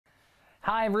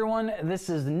Hi everyone,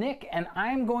 this is Nick and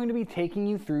I'm going to be taking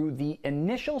you through the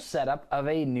initial setup of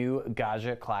a new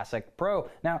Gaggia Classic Pro.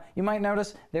 Now you might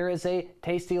notice there is a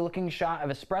tasty looking shot of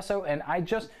espresso and I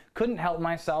just couldn't help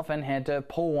myself and had to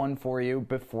pull one for you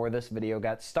before this video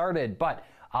got started. But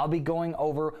I'll be going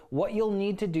over what you'll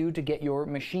need to do to get your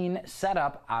machine set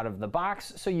up out of the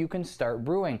box so you can start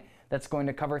brewing. That's going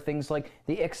to cover things like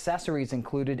the accessories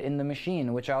included in the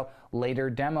machine, which I'll later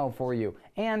demo for you,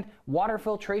 and water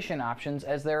filtration options,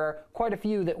 as there are quite a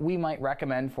few that we might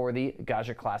recommend for the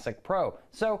Gaggia Classic Pro.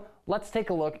 So let's take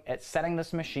a look at setting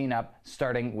this machine up,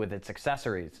 starting with its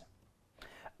accessories.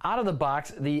 Out of the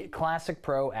box, the Classic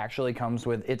Pro actually comes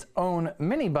with its own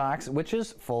mini box, which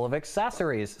is full of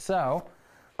accessories. So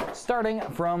starting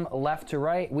from left to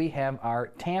right, we have our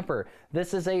tamper.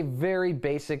 This is a very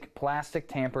basic plastic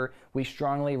tamper. We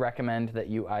strongly recommend that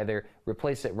you either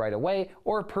replace it right away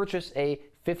or purchase a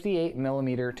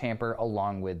 58mm tamper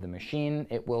along with the machine.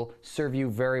 It will serve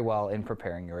you very well in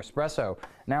preparing your espresso.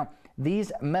 Now,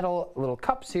 these metal little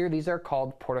cups here, these are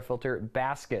called Portafilter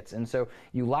baskets. And so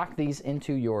you lock these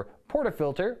into your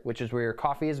Portafilter, which is where your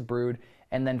coffee is brewed,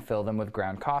 and then fill them with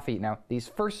ground coffee. Now, these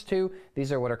first two,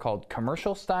 these are what are called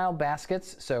commercial style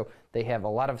baskets. So they have a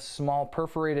lot of small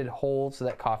perforated holes so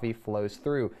that coffee flows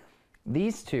through.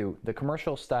 These two, the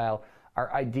commercial style,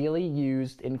 are ideally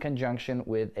used in conjunction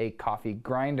with a coffee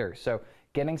grinder. So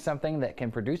getting something that can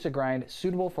produce a grind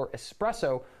suitable for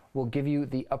espresso will give you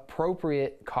the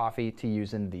appropriate coffee to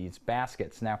use in these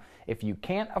baskets. Now, if you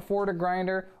can't afford a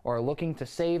grinder or are looking to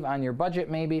save on your budget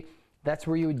maybe, that's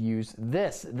where you would use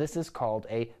this. This is called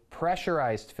a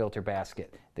pressurized filter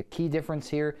basket. The key difference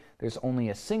here, there's only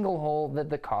a single hole that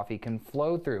the coffee can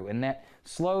flow through, and that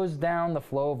slows down the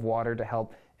flow of water to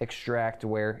help extract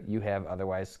where you have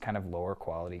otherwise kind of lower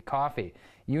quality coffee.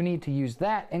 You need to use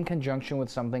that in conjunction with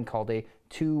something called a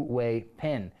two-way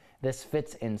pin. This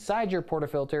fits inside your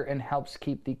portafilter and helps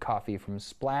keep the coffee from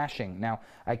splashing. Now,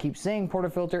 I keep saying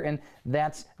portafilter, and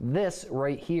that's this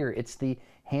right here. It's the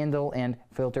handle and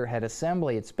filter head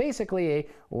assembly. It's basically a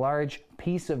large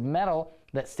piece of metal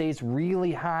that stays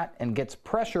really hot and gets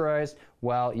pressurized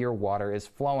while your water is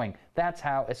flowing. That's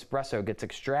how espresso gets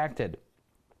extracted.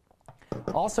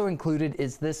 Also included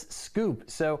is this scoop.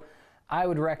 So I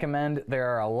would recommend there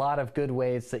are a lot of good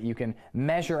ways that you can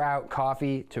measure out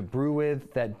coffee to brew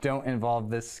with that don't involve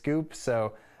this scoop.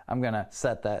 So I'm going to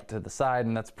set that to the side,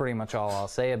 and that's pretty much all I'll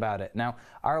say about it. Now,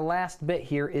 our last bit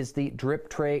here is the drip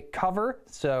tray cover.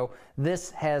 So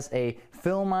this has a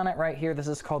film on it right here. This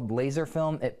is called laser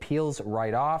film. It peels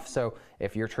right off. So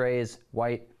if your tray is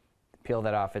white, peel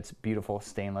that off. It's beautiful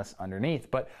stainless underneath.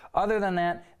 But other than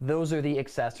that, those are the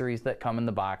accessories that come in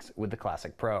the box with the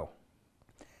Classic Pro.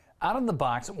 Out of the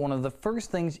box, one of the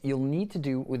first things you'll need to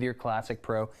do with your Classic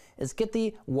Pro is get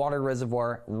the water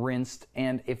reservoir rinsed,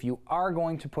 and if you are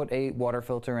going to put a water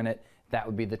filter in it, that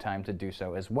would be the time to do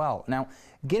so as well. Now,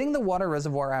 getting the water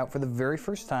reservoir out for the very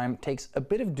first time takes a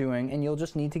bit of doing, and you'll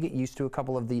just need to get used to a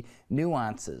couple of the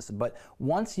nuances. But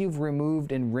once you've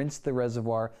removed and rinsed the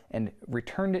reservoir and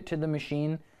returned it to the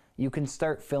machine, you can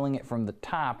start filling it from the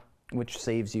top, which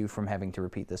saves you from having to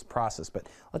repeat this process. But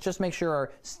let's just make sure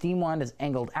our steam wand is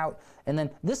angled out. And then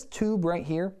this tube right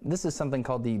here, this is something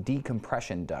called the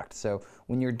Decompression Duct. So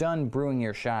when you're done brewing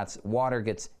your shots, water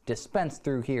gets dispensed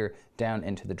through here down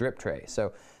into the drip tray.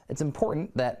 So it's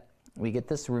important that we get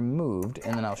this removed,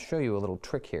 and then I'll show you a little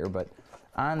trick here. But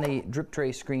on the drip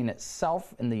tray screen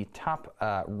itself, in the top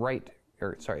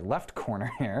left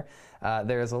corner here,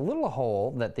 there's a little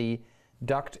hole that the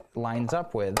duct lines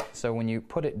up with. So when you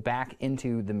put it back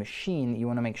into the machine, you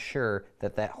want to make sure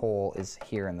that that hole is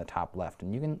here in the top left.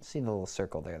 And you can see the little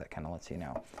circle there that kind of lets you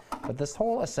know. But this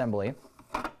whole assembly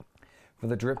for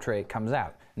the drip tray comes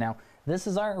out. Now, this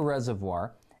is our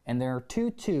reservoir, and there are two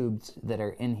tubes that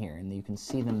are in here, and you can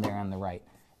see them there on the right.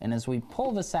 And as we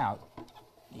pull this out,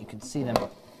 you can see them.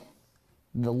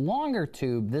 The longer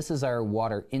tube, this is our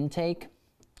water intake.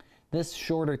 This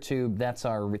shorter tube, that's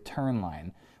our return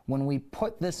line. When we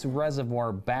put this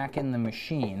reservoir back in the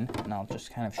machine, and I'll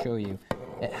just kind of show you,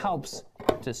 it helps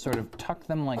to sort of tuck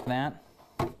them like that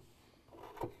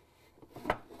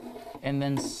and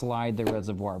then slide the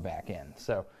reservoir back in.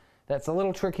 So that's a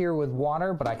little trickier with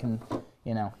water, but I can,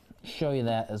 show you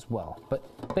that as well.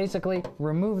 But basically,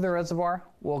 remove the reservoir,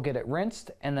 we'll get it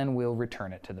rinsed, and then we'll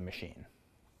return it to the machine.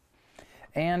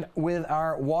 And with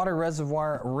our water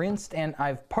reservoir rinsed and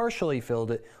I've partially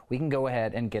filled it, we can go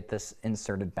ahead and get this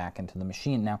inserted back into the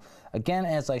machine. Now, again,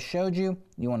 as I showed you,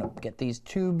 you want to get these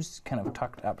tubes kind of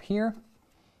tucked up here.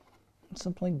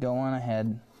 Simply go on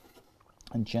ahead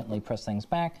and gently press things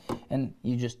back, and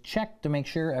you just check to make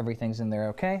sure everything's in there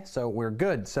okay. So we're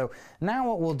good. So now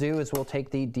what we'll do is we'll take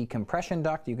the decompression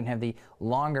duct. You can have the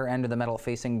longer end of the metal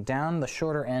facing down. The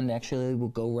shorter end actually will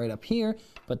go right up here,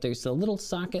 but there's a little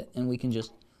socket and we can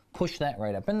just push that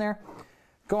right up in there.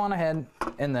 Go on ahead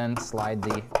and then slide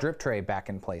the drip tray back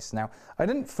in place. Now, I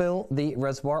didn't fill the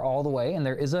reservoir all the way, and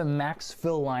there is a max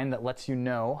fill line that lets you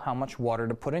know how much water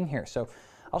to put in here. So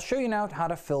I'll show you now how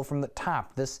to fill from the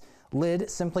top. This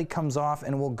lid simply comes off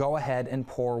and we'll go ahead and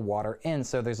pour water in.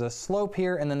 So there's a slope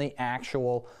here and then the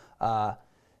actual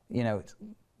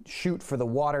chute for the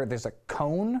water. There's a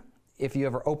cone, if you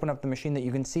ever open up the machine, that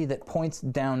you can see that points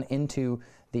down into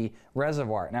the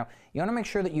reservoir. Now, you want to make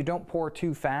sure that you don't pour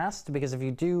too fast, because if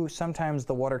you do, sometimes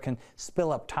the water can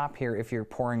spill up top here if you're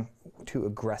pouring too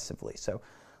aggressively. So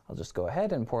I'll just go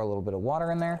ahead and pour a little bit of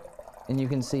water in there, and you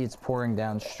can see it's pouring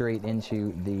down straight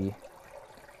into the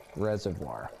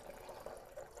reservoir.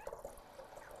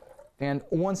 And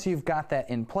once you've got that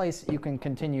in place, you can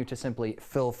continue to simply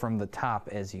fill from the top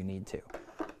as you need to.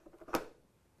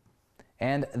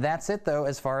 And that's it, though,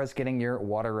 as far as getting your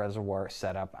water reservoir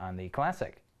set up on the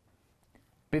Classic.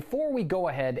 Before we go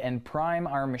ahead and prime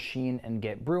our machine and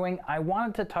get brewing, I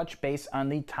wanted to touch base on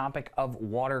the topic of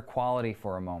water quality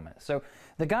for a moment. So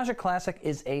the Gaggia Classic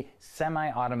is a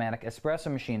semi-automatic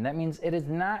espresso machine. That means it is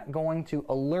not going to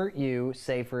alert you,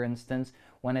 say for instance,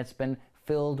 when it's been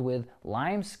filled with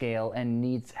Limescale and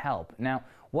needs help. Now,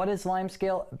 what is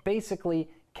Limescale? Basically,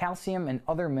 calcium and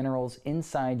other minerals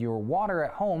inside your water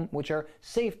at home, which are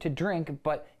safe to drink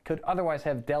but could otherwise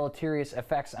have deleterious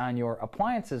effects on your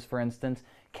appliances, for instance,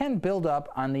 can build up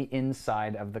on the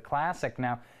inside of the Classic.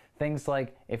 Now, things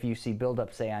like if you see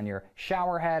buildup, say, on your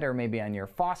shower head or maybe on your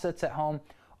faucets at home,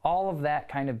 all of that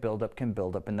kind of buildup can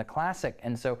build up in the Classic.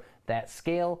 And so that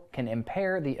scale can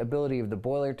impair the ability of the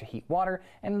boiler to heat water,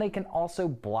 and they can also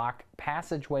block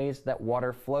passageways that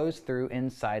water flows through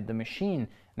inside the machine.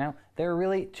 Now, there are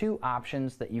really two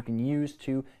options that you can use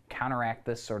to counteract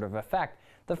this sort of effect.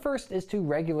 The first is to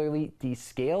regularly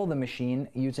descale the machine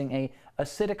using an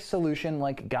acidic solution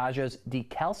like Gaggia's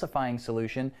decalcifying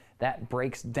solution that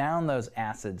breaks down those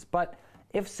acids. But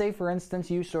if, say, for instance,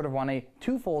 you sort of want a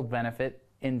twofold benefit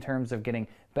in terms of getting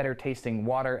better tasting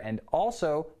water and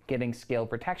also getting scale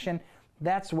protection,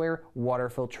 that's where water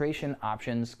filtration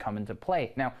options come into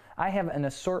play. Now, I have an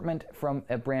assortment from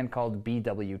a brand called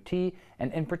BWT,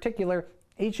 and in particular,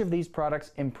 each of these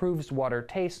products improves water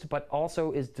taste, but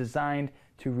also is designed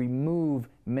to remove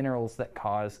minerals that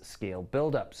cause scale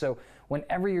buildup. So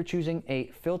whenever you're choosing a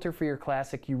filter for your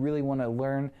Classic, you really want to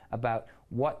learn about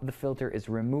what the filter is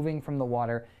removing from the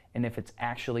water and if it's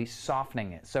actually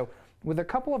softening it. So with a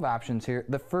couple of options here,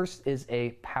 the first is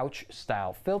a pouch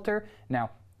style filter. Now,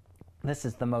 this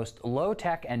is the most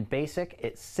low-tech and basic.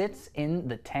 It sits in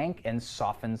the tank and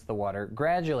softens the water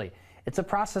gradually. It's a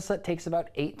process that takes about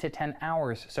 8 to 10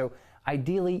 hours, so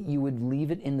ideally you would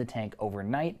leave it in the tank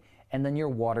overnight, and then your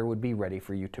water would be ready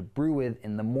for you to brew with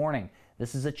in the morning.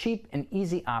 This is a cheap and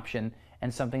easy option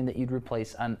and something that you'd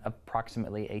replace on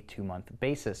approximately a 2-month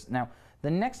basis. Now, the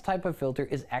next type of filter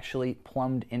is actually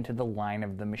plumbed into the line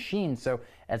of the machine. So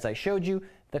as I showed you,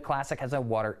 the Classic has a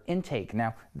water intake.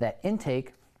 Now, that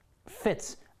intake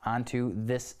fits onto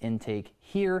this intake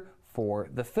here for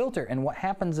the filter. And what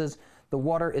happens is the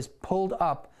water is pulled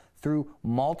up through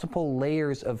multiple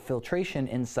layers of filtration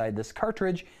inside this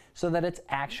cartridge so that it's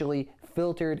actually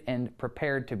filtered and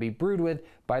prepared to be brewed with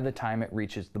by the time it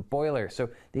reaches the boiler. So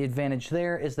the advantage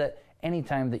there is that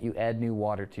anytime that you add new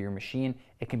water to your machine,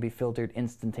 it can be filtered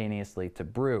instantaneously to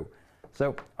brew.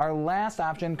 So our last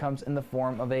option comes in the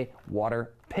form of a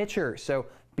water pitcher. So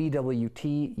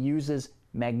BWT uses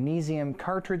magnesium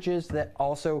cartridges that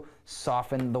also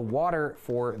soften the water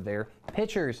for their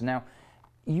pitchers. Now,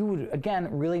 you would, again,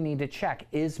 really need to check,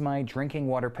 is my drinking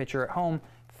water pitcher at home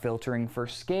filtering for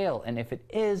scale? And if it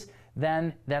is,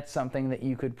 then that's something that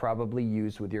you could probably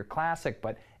use with your Classic.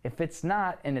 But if it's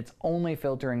not, and it's only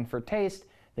filtering for taste,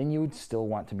 then you would still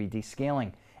want to be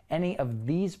descaling. Any of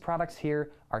these products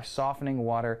here are softening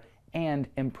water and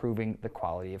improving the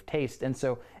quality of taste. And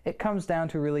so it comes down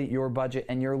to really your budget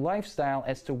and your lifestyle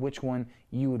as to which one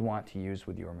you would want to use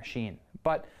with your machine.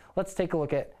 But let's take a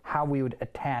look at how we would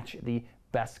attach the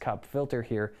Bestcup filter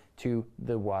here to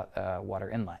the water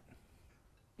inlet.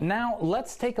 Now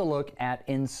let's take a look at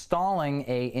installing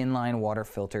a inline water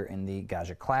filter in the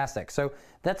Gaggia Classic. So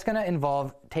that's going to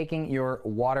involve taking your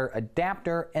water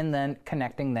adapter and then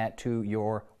connecting that to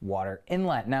your water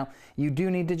inlet. Now you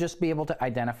do need to just be able to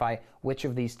identify which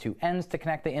of these two ends to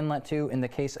connect the inlet to. In the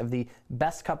case of the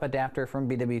Bestcup adapter from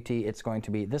BWT, it's going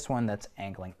to be this one that's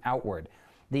angling outward.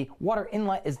 The water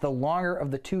inlet is the longer of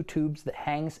the two tubes that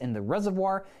hangs in the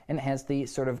reservoir, and it has the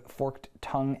sort of forked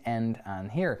tongue end on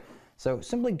here. So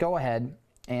simply go ahead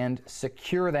and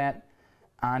secure that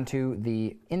onto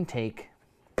the intake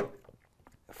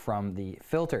from the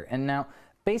filter. And now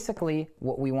basically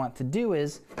what we want to do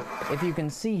is, if you can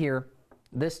see here,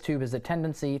 this tube has a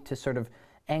tendency to sort of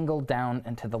angle down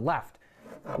and to the left.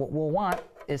 What we'll want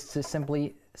is to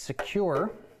simply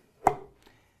secure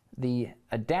the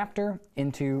adapter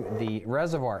into the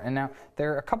reservoir. And now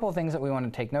there are a couple of things that we want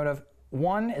to take note of.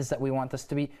 One is that we want this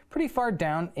to be pretty far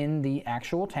down in the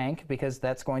actual tank, because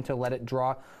that's going to let it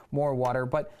draw more water,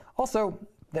 but also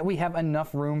that we have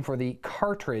enough room for the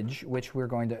cartridge, which we're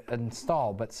going to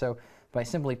install. But so by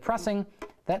simply pressing,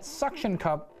 that suction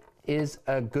cup is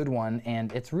a good one,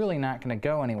 and it's really not going to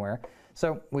go anywhere.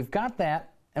 So we've got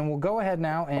that, and we'll go ahead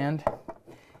now and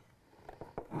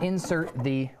insert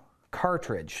the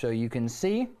cartridge. So you can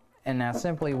see, and now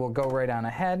simply we'll go right on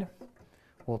ahead.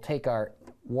 We'll take our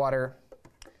water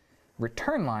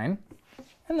return line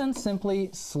and then simply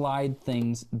slide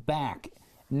things back.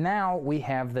 Now we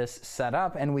have this set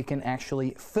up, and we can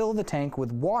actually fill the tank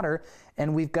with water,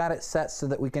 and we've got it set so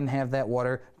that we can have that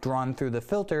water drawn through the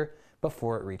filter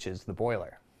before it reaches the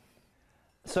boiler.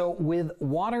 So with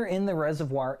water in the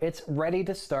reservoir, it's ready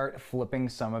to start flipping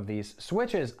some of these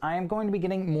switches. I am going to be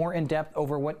getting more in depth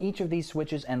over what each of these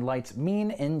switches and lights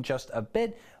mean in just a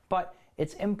bit, but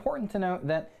it's important to note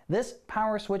that this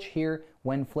power switch here,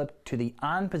 when flipped to the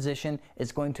on position,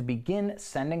 is going to begin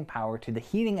sending power to the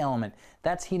heating element.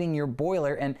 That's heating your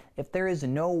boiler, and if there is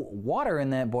no water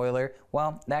in that boiler,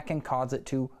 well, that can cause it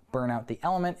to burn out the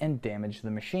element and damage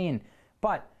the machine.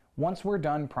 But once we're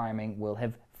done priming, we'll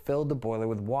have filled the boiler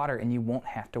with water, and you won't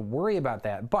have to worry about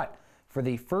that. But for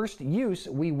the first use,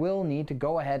 we will need to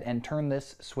go ahead and turn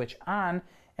this switch on,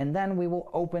 and then we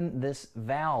will open this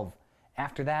valve.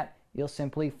 After that, you'll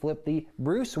simply flip the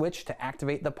brew switch to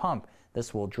activate the pump.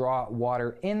 This will draw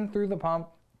water in through the pump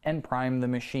and prime the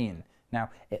machine. Now,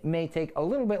 it may take a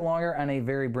little bit longer on a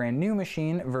very brand new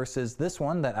machine versus this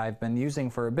one that I've been using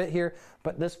for a bit here,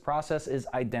 but this process is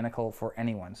identical for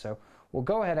anyone. So we'll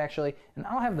go ahead actually, and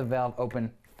I'll have the valve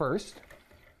open first.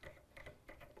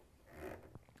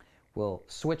 We'll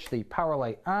switch the power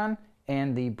light on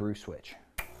and the brew switch.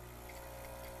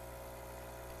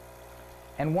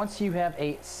 And once you have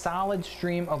a solid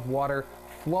stream of water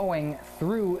flowing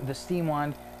through the steam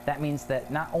wand, that means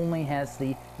that not only has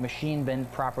the machine been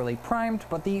properly primed,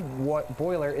 but the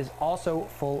boiler is also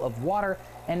full of water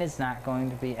and is not going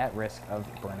to be at risk of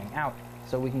burning out.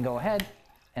 So we can go ahead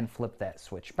and flip that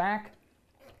switch back,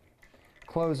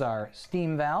 close our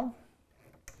steam valve,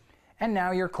 and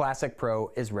now your Classic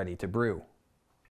Pro is ready to brew.